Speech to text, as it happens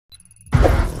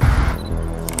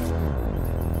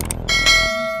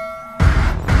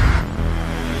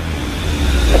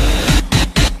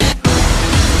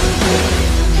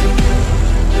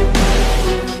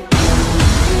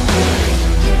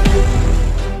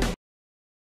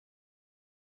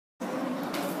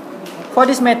for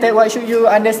this method, what should you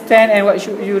understand and what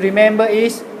should you remember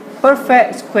is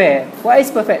perfect square. What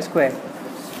is perfect square?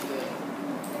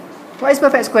 What is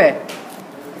perfect square?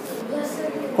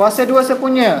 Kuasa 2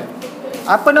 sepunya.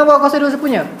 Apa nombor kuasa 2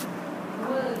 sepunya?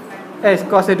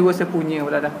 Kuasa 2 sepunya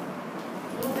pula dah.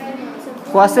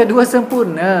 Kuasa 2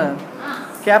 sempurna.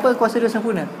 Okay, apa kuasa 2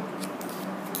 sempurna?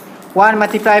 1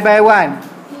 multiply by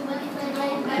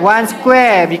 1. 1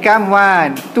 square become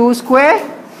 1. 2 square?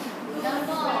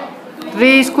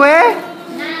 3 square?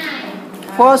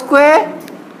 4 square?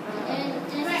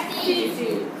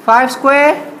 5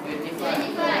 square?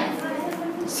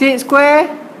 6 square?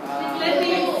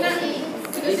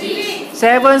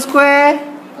 7 square?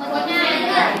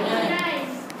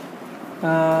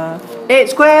 8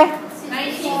 square?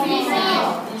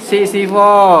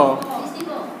 64.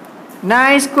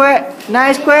 9 square?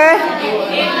 9 square?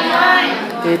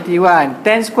 81.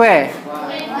 10 square?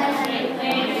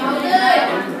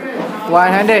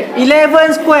 100.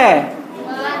 11 square?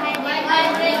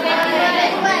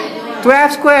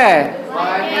 12 square?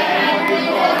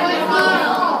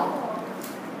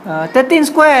 13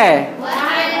 square?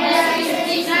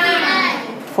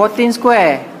 14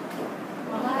 square?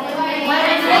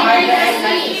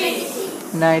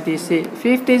 96.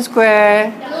 15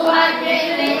 square?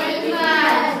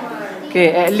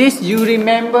 Okay, at least you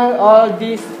remember all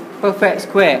these perfect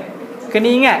square. Kena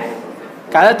ingat.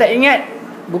 Kalau tak ingat,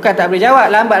 bukan tak boleh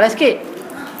jawab, lambatlah sikit.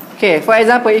 Okay, for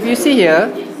example, if you see here,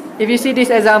 if you see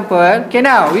this example, okay,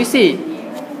 now we see.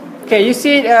 Okay, you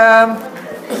see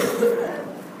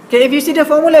okay, if you see the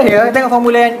formula here, tengok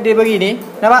formula yang dia bagi ni,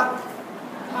 nampak?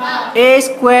 A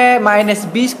square minus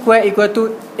B square equal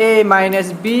to A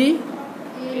minus B,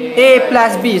 A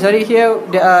plus B. Sorry, here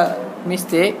there are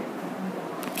mistake.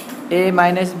 A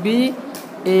minus B,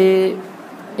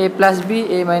 A plus B,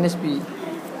 A minus B.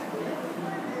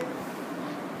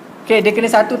 Okay, dia kena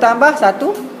 1 tambah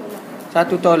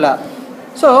 1 tolak.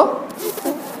 So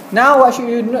now what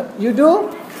should you do?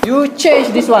 You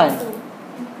change this one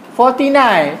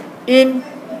 49 in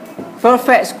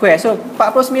perfect square. So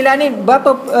 49 ni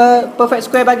berapa perfect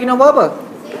square bagi nombor apa?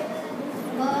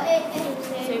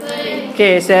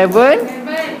 Okay, 7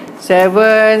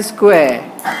 square.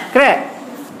 Correct?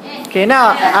 Okay,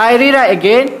 now I rewrite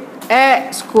again.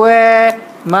 X square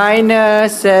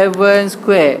minus 7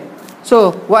 square.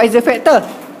 So, what is the factor?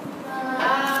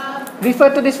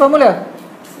 Refer to this formula.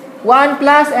 1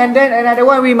 plus and then another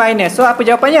one we minus. So, apa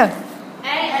jawapannya?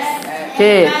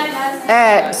 Okay,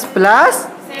 X plus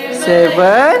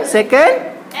 7. Second?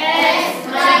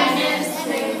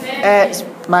 X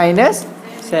minus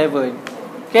 7.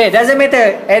 Okay, doesn't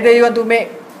matter. Either you want to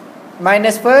make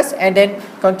minus first and then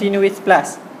continue with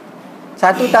plus.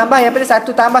 1 tambah, yang penting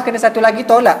 1 tambah kena 1 lagi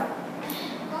tolak.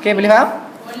 Okay, boleh faham?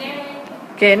 Boleh.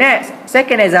 Okay, next.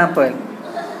 Second example.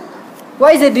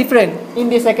 What is the difference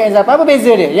in this second example? Apa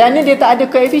beza dia? Yang ni dia tak ada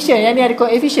coefficient, yang ni ada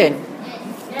coefficient.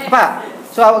 Nampak?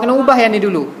 So, awak kena ubah yang ni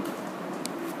dulu.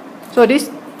 So,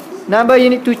 this number you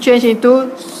need to change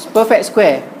into perfect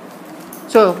square.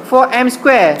 So, 4m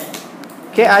square.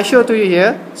 Okay, I show to you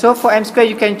here. So, 4m square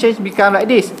you can change become like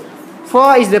this.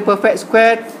 4 is the perfect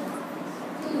square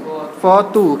for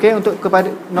 2. Okay, untuk kepada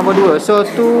nombor 2. So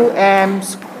 2m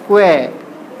square.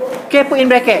 Okay, put in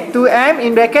bracket 2m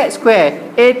in bracket square.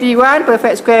 81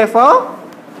 perfect square for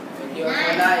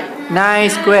 9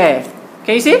 square.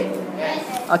 Can you see?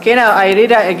 Okay, now I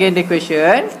read out again the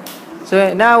question.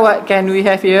 So now what can we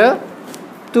have here?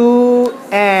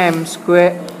 2m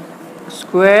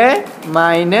square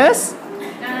minus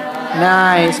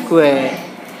 9 square.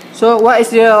 So what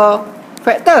is your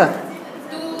factor?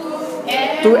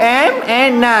 2m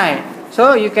and 9.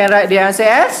 So you can write the answer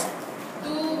as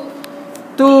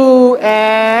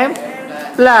 2m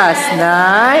plus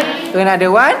 9. Another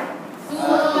one?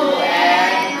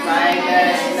 2m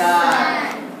minus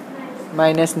 9.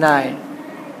 Minus 9.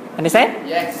 Understand?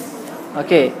 Yes.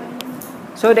 Okay.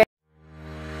 So that